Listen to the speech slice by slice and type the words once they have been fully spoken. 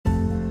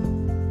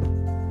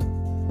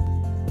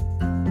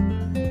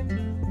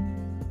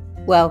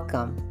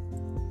Welcome.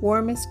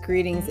 Warmest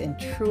greetings and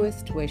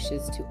truest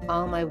wishes to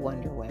all my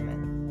Wonder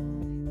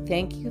Women.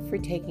 Thank you for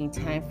taking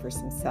time for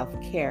some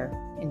self-care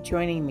and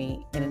joining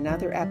me in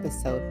another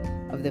episode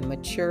of the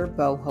Mature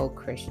Boho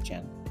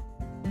Christian.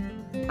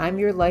 I'm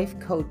your life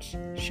coach,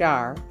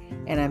 Shar,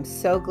 and I'm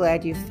so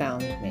glad you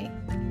found me.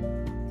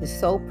 The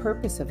sole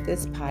purpose of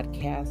this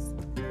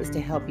podcast is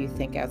to help you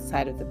think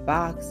outside of the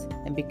box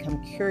and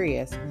become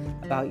curious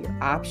about your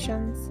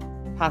options,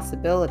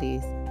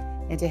 possibilities,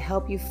 and to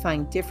help you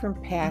find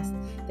different paths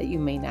that you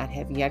may not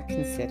have yet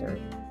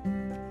considered.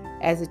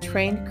 As a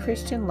trained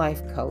Christian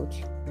life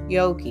coach,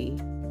 yogi,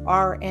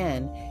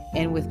 RN,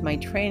 and with my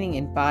training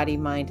in body,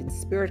 mind, and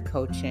spirit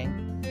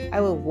coaching, I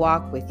will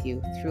walk with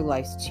you through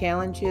life's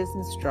challenges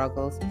and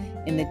struggles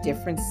in the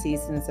different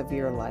seasons of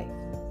your life.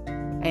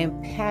 I am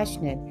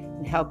passionate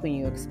in helping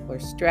you explore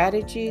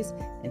strategies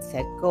and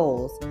set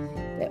goals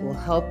that will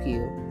help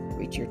you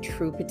reach your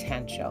true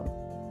potential.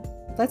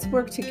 Let's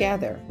work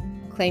together.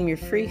 Claim your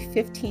free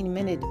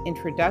 15-minute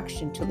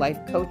introduction to life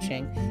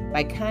coaching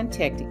by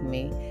contacting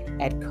me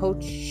at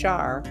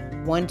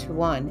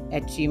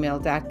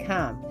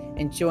coachshar121@gmail.com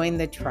and join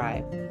the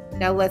tribe.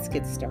 Now let's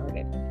get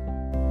started.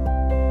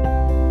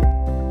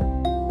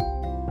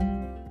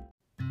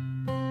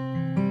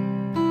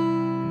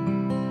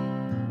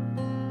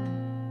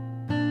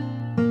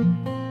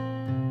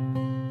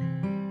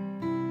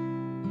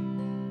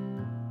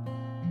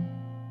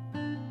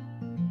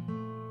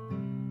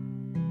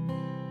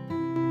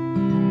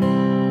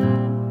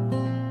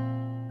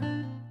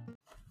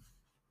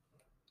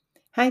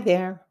 Hi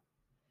there.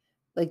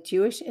 Like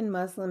Jewish and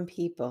Muslim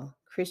people,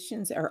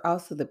 Christians are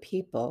also the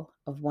people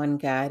of one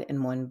God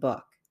and one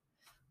book.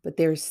 But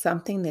there is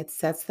something that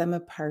sets them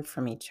apart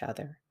from each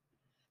other.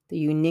 The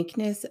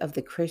uniqueness of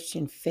the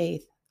Christian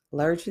faith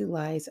largely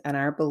lies on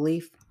our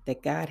belief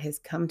that God has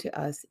come to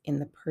us in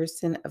the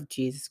person of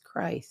Jesus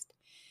Christ,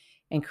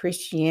 and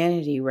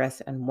Christianity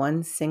rests on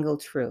one single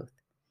truth: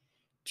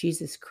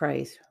 Jesus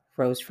Christ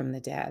rose from the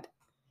dead.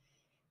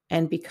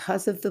 And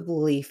because of the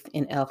belief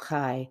in El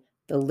Chai,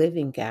 the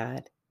living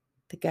God,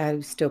 the God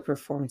who still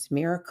performs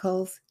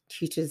miracles,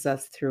 teaches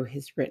us through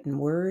his written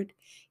word,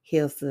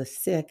 heals the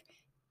sick,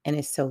 and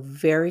is so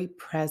very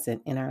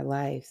present in our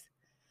lives,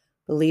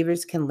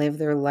 believers can live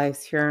their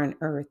lives here on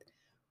earth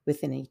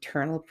with an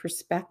eternal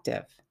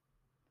perspective.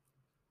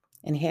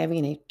 And having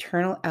an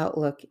eternal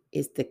outlook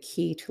is the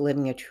key to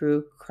living a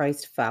true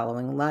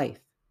Christ-following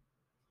life.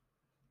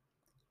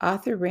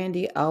 Author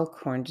Randy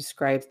Alcorn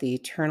describes the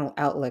eternal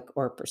outlook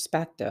or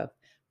perspective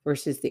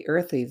versus the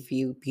earthly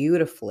view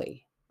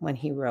beautifully when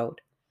he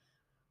wrote,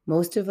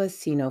 "Most of us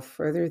see no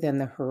further than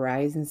the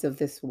horizons of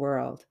this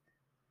world.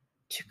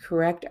 To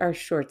correct our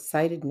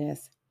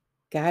short-sightedness,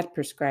 God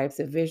prescribes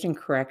a vision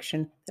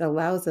correction that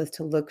allows us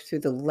to look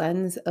through the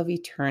lens of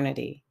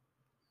eternity.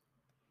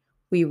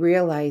 We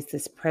realize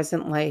this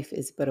present life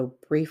is but a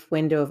brief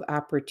window of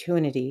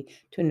opportunity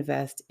to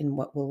invest in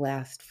what will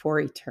last for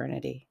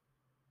eternity."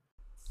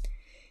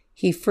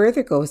 He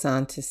further goes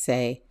on to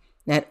say,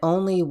 not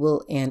only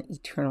will an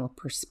eternal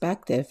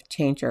perspective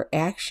change our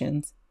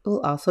actions, it will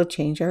also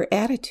change our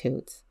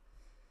attitudes.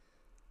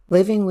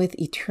 Living with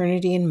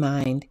eternity in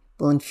mind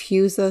will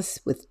infuse us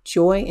with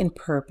joy and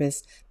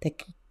purpose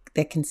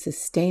that can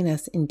sustain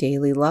us in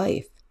daily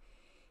life,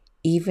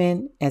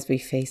 even as we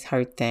face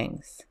hard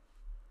things.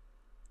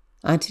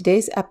 On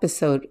today's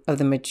episode of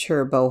the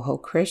Mature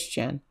Boho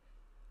Christian,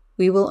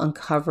 we will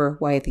uncover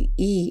why the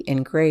E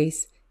in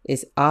grace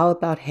is all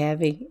about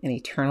having an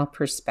eternal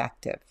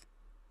perspective.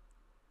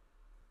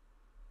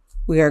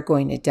 We are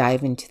going to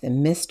dive into the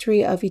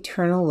mystery of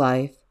eternal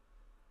life,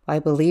 why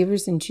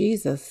believers in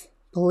Jesus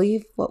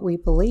believe what we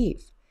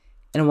believe,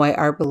 and why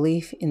our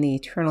belief in the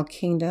eternal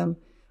kingdom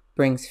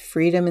brings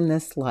freedom in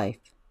this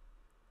life.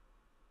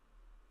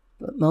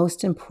 But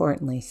most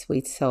importantly,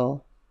 sweet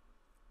soul,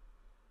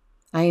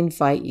 I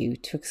invite you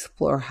to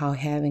explore how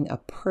having a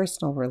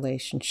personal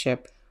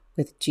relationship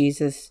with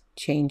Jesus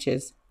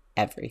changes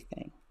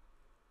everything.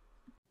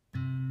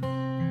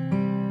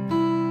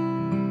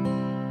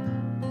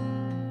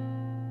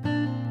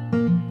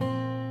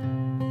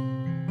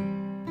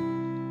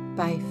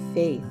 By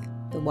faith,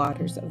 the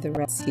waters of the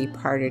Red Sea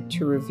parted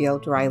to reveal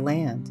dry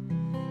land,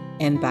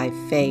 and by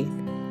faith,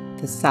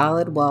 the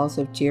solid walls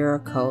of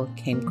Jericho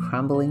came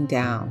crumbling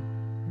down.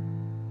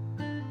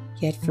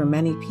 Yet for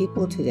many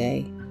people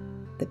today,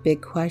 the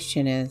big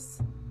question is,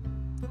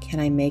 can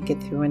I make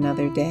it through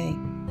another day?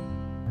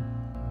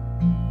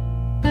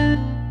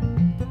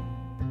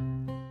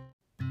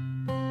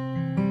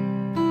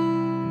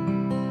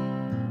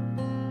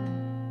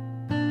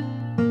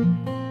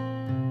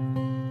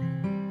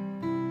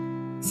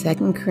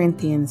 Second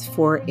Corinthians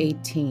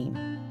 4:18.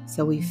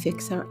 So we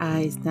fix our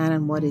eyes not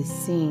on what is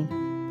seen,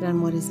 but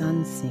on what is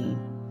unseen.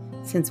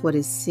 Since what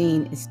is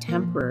seen is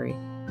temporary,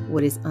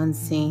 what is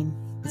unseen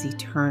is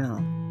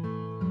eternal.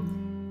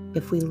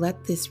 If we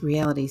let this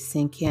reality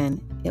sink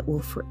in, it will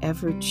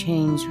forever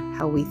change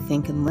how we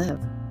think and live.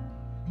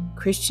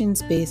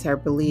 Christians base our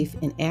belief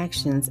and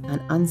actions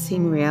on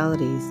unseen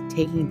realities,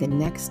 taking the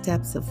next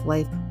steps of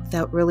life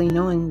without really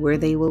knowing where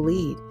they will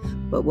lead.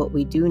 But what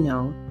we do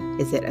know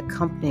is that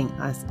accompanying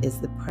us is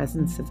the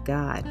presence of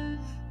God,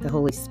 the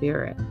Holy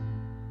Spirit.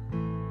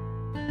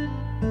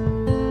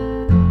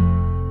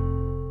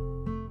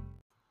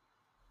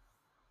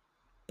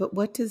 But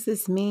what does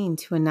this mean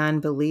to a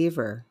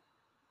non-believer?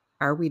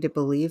 Are we to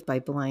believe by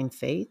blind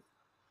faith?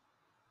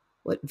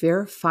 What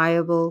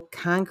verifiable,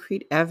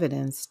 concrete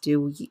evidence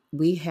do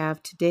we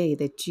have today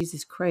that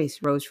Jesus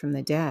Christ rose from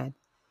the dead?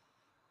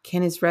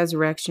 Can his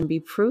resurrection be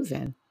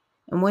proven?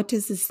 And what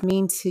does this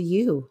mean to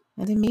you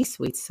and to me,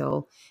 sweet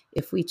soul,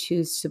 if we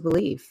choose to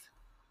believe?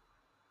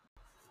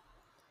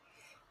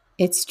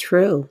 It's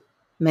true.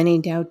 Many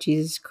doubt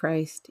Jesus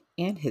Christ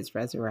and his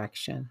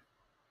resurrection.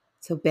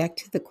 So back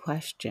to the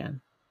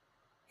question,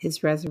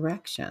 his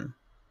resurrection.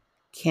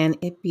 Can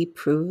it be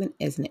proven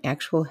as an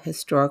actual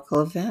historical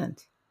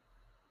event?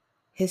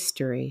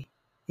 History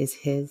is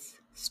his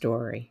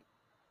story.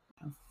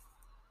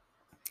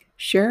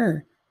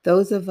 Sure,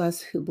 those of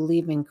us who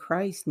believe in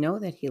Christ know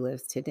that he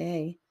lives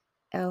today,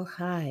 El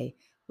Hai,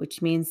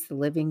 which means the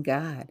living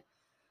God.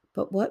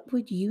 But what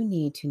would you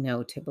need to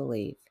know to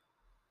believe?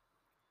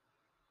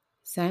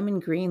 Simon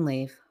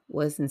Greenleaf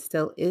was and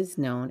still is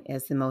known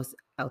as the most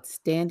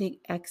outstanding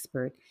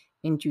expert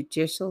in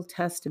judicial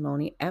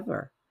testimony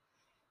ever.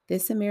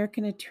 This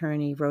American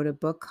attorney wrote a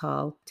book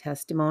called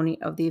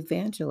Testimony of the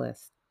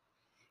Evangelist.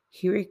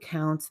 He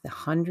recounts the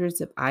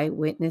hundreds of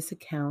eyewitness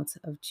accounts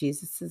of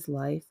Jesus'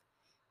 life,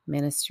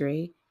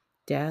 ministry,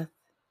 death,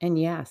 and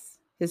yes,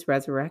 his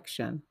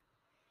resurrection.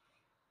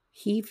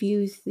 He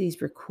views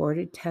these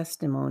recorded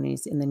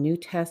testimonies in the New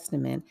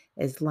Testament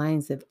as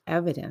lines of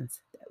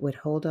evidence that would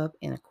hold up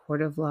in a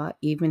court of law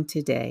even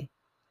today,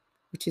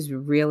 which is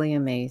really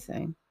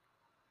amazing.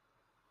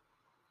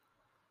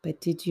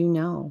 But did you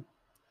know?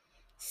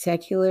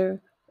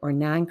 Secular or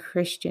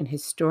non-Christian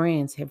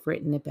historians have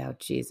written about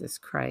Jesus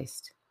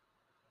Christ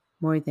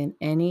more than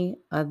any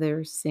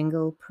other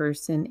single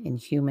person in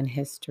human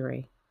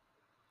history.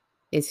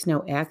 It's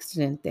no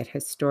accident that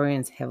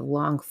historians have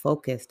long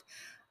focused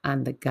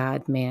on the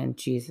God-man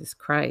Jesus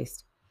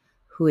Christ,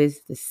 who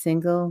is the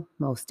single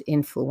most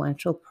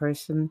influential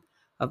person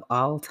of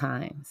all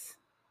times.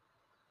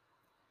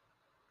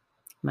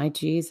 My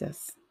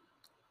Jesus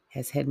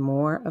has had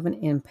more of an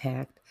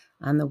impact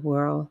on the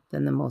world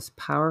than the most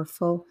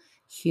powerful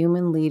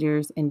human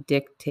leaders and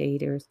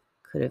dictators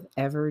could have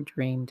ever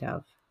dreamed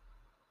of.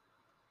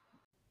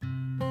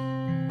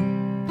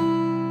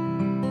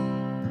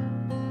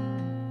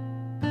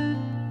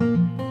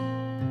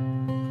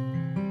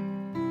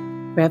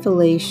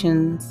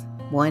 Revelations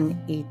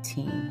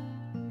 1:18.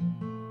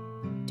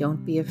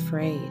 Don't be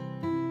afraid.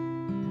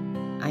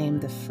 I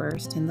am the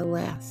first and the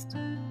last.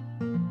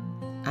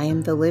 I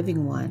am the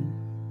living one.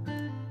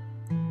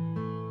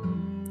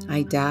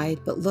 I died,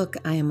 but look,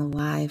 I am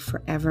alive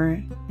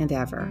forever and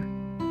ever,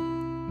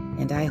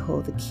 and I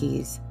hold the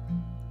keys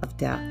of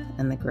death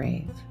and the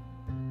grave.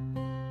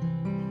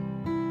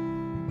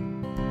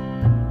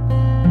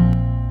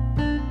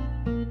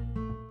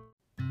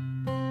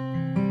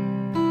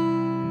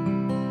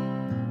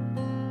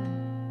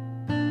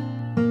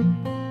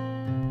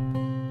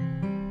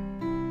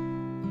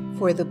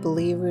 For the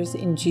believers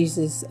in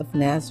Jesus of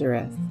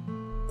Nazareth,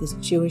 this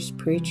Jewish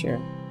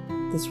preacher,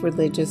 this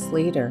religious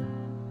leader,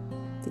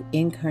 the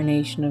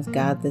incarnation of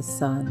God the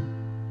Son,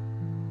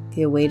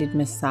 the awaited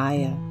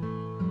Messiah,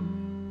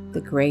 the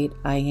great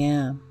I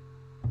Am.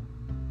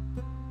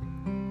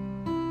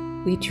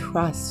 We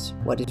trust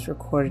what is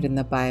recorded in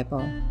the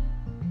Bible,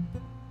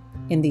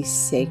 in these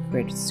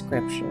sacred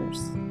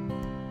scriptures.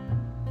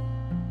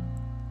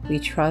 We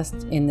trust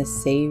in the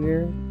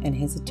Savior and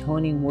his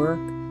atoning work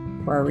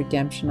for our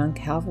redemption on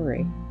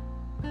Calvary.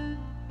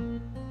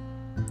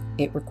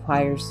 It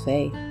requires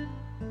faith.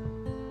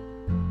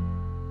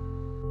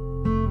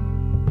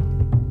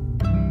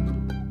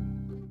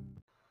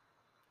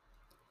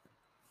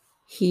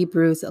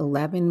 Hebrews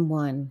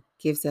 11:1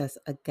 gives us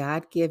a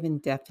God-given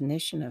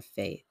definition of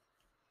faith,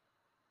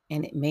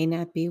 and it may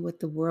not be what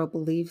the world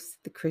believes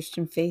the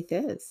Christian faith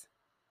is.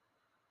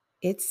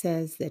 It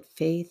says that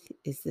faith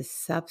is the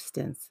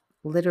substance,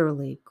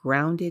 literally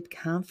grounded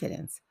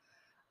confidence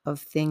of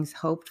things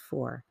hoped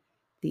for,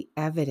 the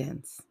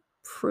evidence,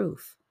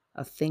 proof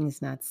of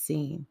things not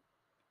seen.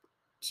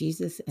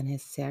 Jesus and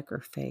his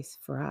sacrifice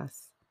for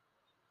us.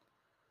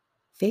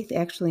 Faith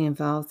actually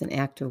involves an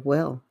act of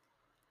will,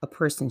 a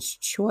person's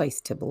choice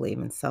to believe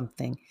in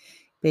something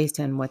based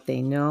on what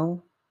they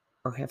know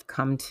or have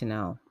come to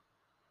know.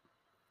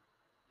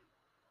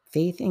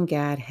 Faith in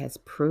God has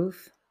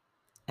proof,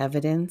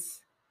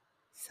 evidence,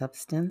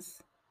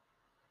 substance,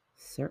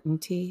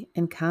 certainty,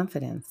 and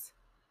confidence.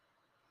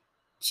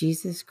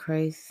 Jesus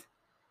Christ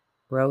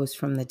rose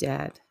from the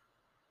dead.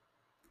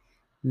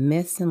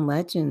 Myths and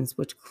legends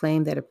which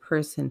claim that a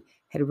person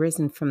had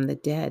risen from the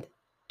dead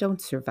don't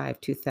survive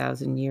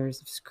 2,000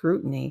 years of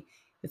scrutiny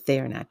if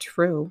they are not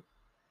true.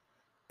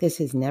 This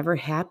has never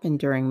happened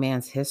during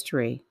man's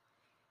history,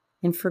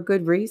 and for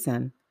good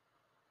reason.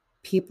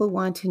 People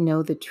want to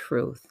know the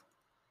truth,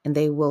 and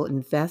they will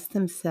invest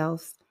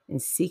themselves in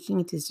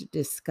seeking to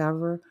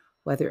discover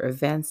whether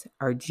events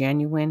are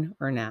genuine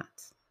or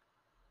not.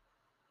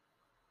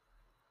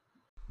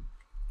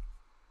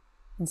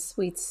 And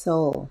sweet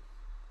soul,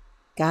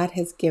 God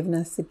has given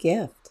us a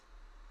gift,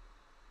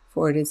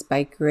 for it is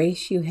by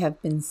grace you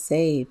have been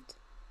saved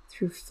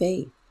through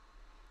faith.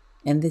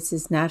 And this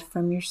is not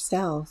from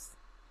yourselves,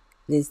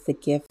 it is the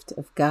gift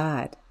of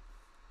God.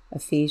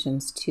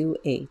 Ephesians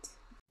 2:8.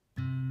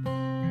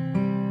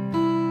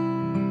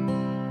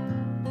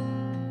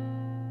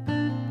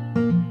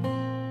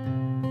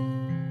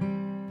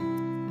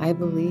 I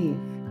believe,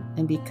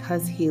 and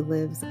because He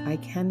lives, I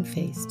can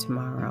face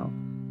tomorrow.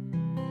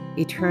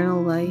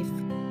 Eternal life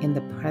in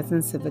the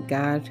presence of a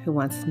God who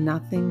wants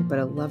nothing but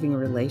a loving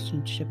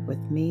relationship with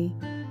me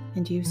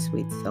and you,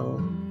 sweet soul.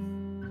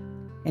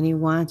 And He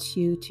wants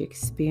you to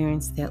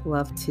experience that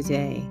love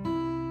today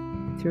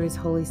through His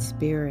Holy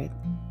Spirit.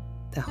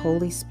 The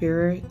Holy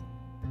Spirit,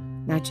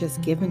 not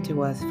just given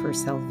to us for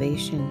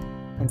salvation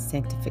and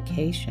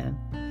sanctification,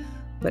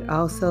 but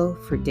also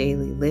for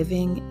daily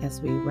living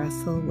as we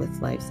wrestle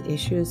with life's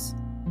issues,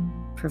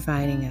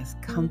 providing us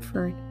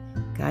comfort,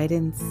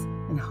 guidance,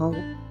 and hope.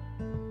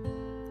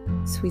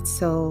 Sweet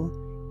soul,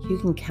 you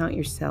can count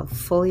yourself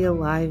fully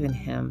alive in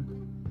Him,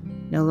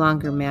 no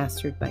longer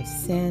mastered by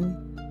sin,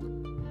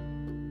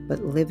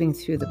 but living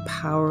through the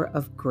power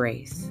of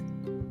grace.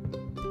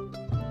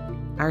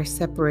 Our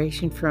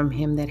separation from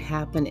Him that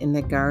happened in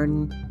the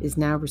garden is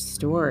now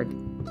restored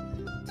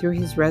through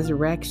His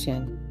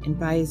resurrection and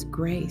by His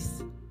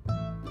grace,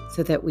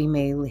 so that we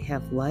may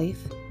have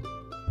life.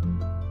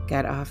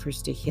 God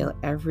offers to heal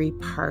every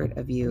part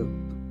of you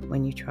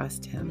when you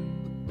trust Him.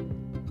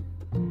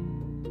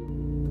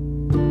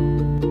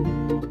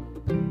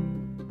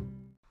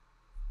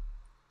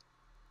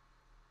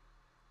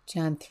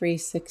 John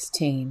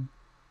 3:16.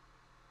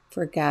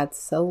 For God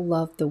so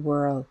loved the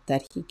world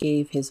that He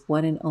gave His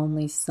one and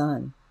only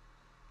Son,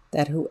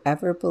 that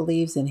whoever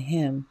believes in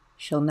Him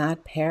shall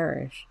not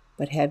perish,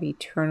 but have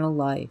eternal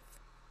life.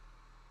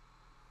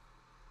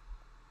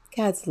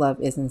 God's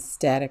love isn't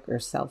static or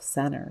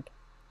self-centered.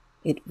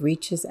 It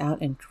reaches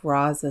out and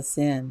draws us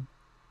in.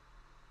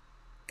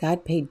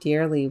 God paid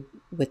dearly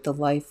with the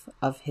life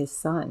of His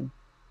Son,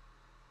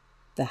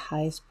 the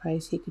highest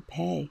price He could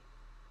pay.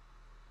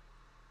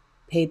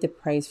 Paid the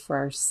price for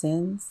our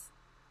sins,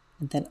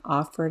 and then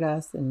offered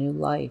us a new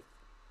life,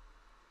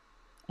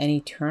 an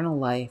eternal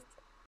life.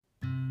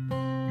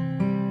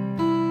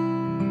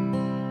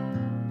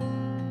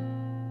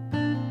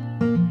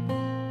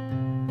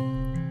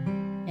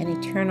 An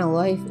eternal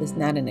life is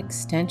not an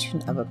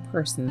extension of a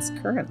person's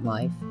current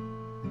life,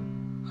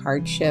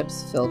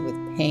 hardships filled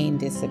with pain,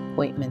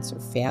 disappointments, or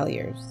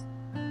failures.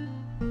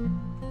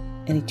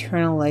 An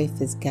eternal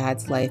life is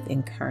God's life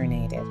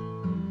incarnated.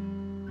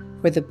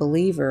 For the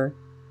believer,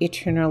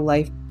 eternal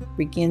life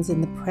begins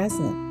in the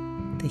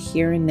present, the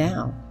here and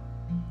now.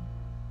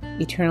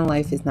 Eternal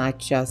life is not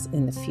just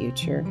in the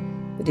future,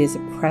 but is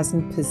a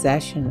present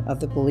possession of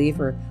the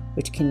believer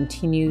which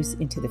continues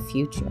into the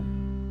future.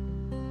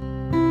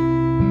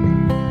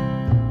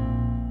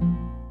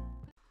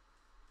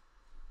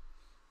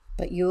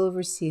 But you will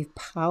receive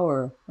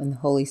power when the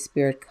Holy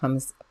Spirit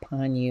comes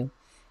upon you,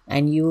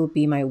 and you will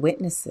be my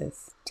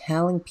witnesses,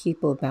 telling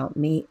people about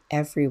me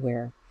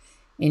everywhere,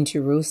 in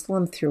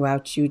Jerusalem,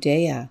 throughout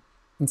Judea,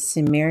 in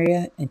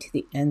Samaria, and to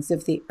the ends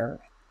of the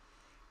earth.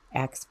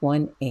 Acts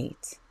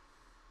 1:8.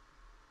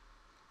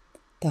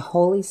 The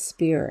Holy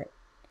Spirit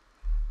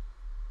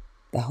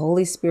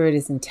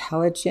is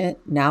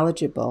intelligent,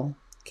 knowledgeable,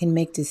 can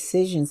make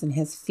decisions, and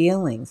has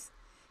feelings.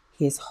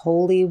 He is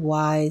holy,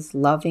 wise,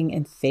 loving,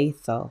 and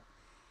faithful.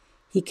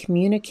 He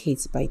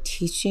communicates by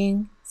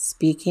teaching,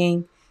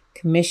 speaking,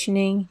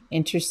 commissioning,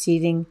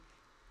 interceding,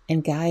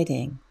 and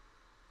guiding.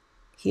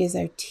 He is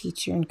our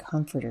teacher and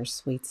comforter,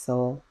 sweet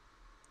soul.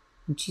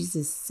 And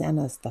Jesus sent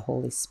us the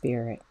Holy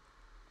Spirit.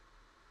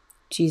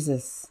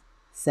 Jesus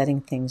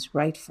setting things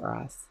right for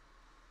us.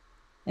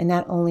 And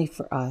not only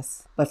for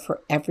us, but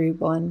for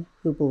everyone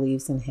who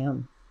believes in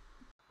Him.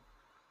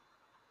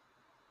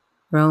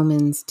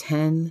 Romans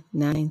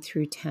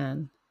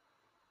 10:9-10.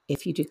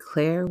 If you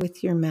declare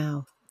with your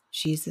mouth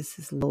Jesus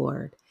is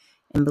Lord,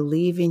 and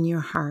believe in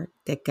your heart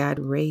that God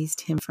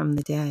raised Him from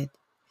the dead,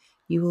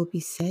 you will be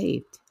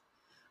saved.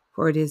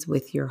 For it is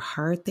with your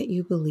heart that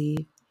you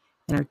believe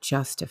and are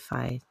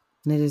justified,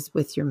 and it is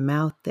with your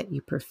mouth that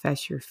you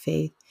profess your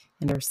faith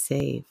and are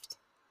saved.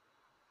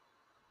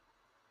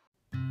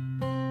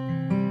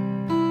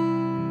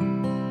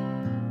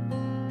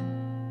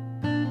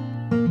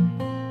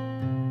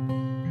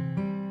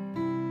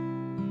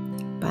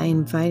 By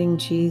inviting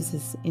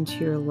Jesus into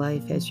your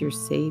life as your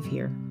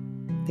Savior,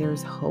 there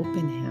is hope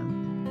in Him.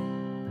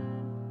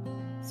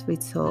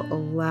 Sweet soul,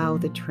 allow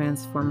the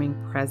transforming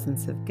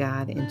presence of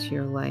God into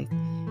your life,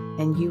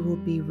 and you will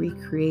be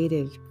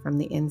recreated from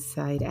the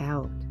inside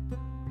out.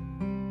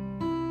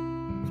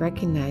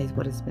 Recognize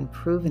what has been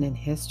proven in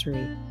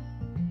history,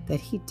 that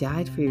He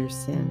died for your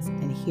sins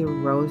and He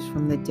arose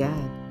from the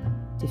dead,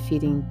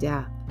 defeating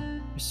death,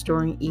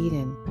 restoring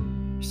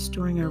Eden,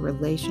 restoring our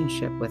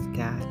relationship with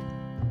God.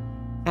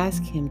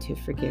 Ask Him to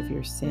forgive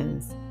your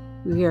sins.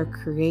 We are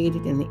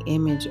created in the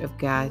image of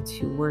God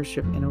to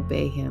worship and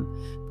obey Him.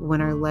 But when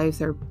our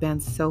lives are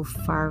bent so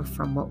far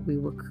from what we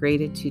were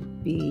created to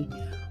be,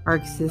 our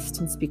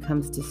existence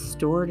becomes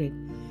distorted,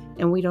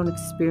 and we don't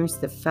experience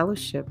the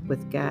fellowship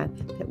with God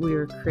that we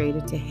were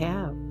created to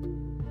have.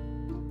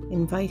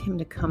 Invite Him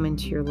to come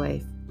into your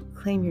life.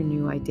 Claim your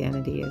new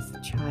identity as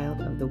a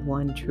child of the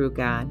one true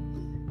God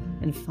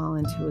and fall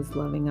into His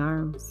loving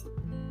arms.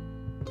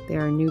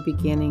 There are new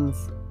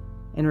beginnings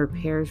and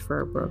repairs for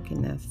our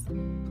brokenness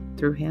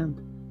through Him.